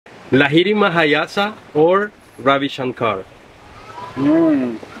Lahiri Mahayasa or Ravi Shankar?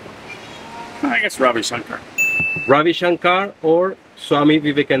 I guess Ravi Shankar. Ravi Shankar or Swami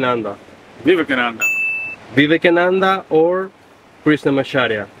Vivekananda? Vivekananda. Vivekananda or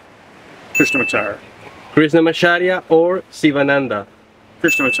Krishnamacharya? Krishnamacharya. Krishnamacharya or Sivananda?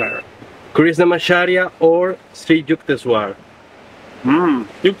 Krishnamacharya. Krishnamacharya or Sri Yukteswar?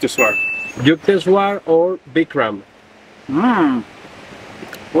 Yukteswar. Yukteswar or Bikram?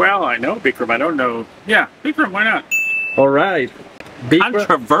 Well, I know Bikram. I don't know. Yeah, Bikram, why not? All right.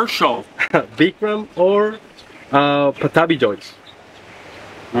 Controversial. Bikram or Patabi Joyce?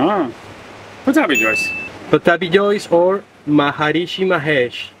 Patabi Joyce. Patabi Joyce or Maharishi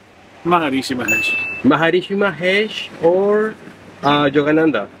Mahesh? Maharishi Mahesh. Maharishi Mahesh or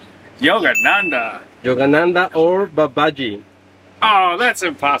Yogananda? Yogananda. Yogananda or Babaji? Oh, that's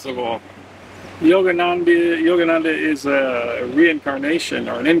impossible. Yogananda is a reincarnation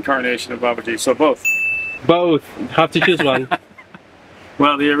or an incarnation of Babaji, so both. Both. Have to choose one.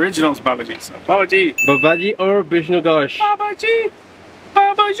 Well, the original is Babaji, so Babaji. Babaji or Vishnu Ghosh? Babaji.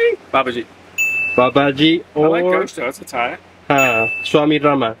 Babaji. Babaji. Babaji or... I like Ghosh though, it's a tie. Swami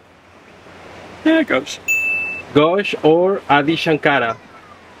Rama? Yeah, Ghosh. Ghosh or Adi Shankara?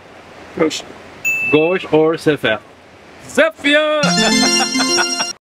 Ghosh. Ghosh or Sefer? Zephyr!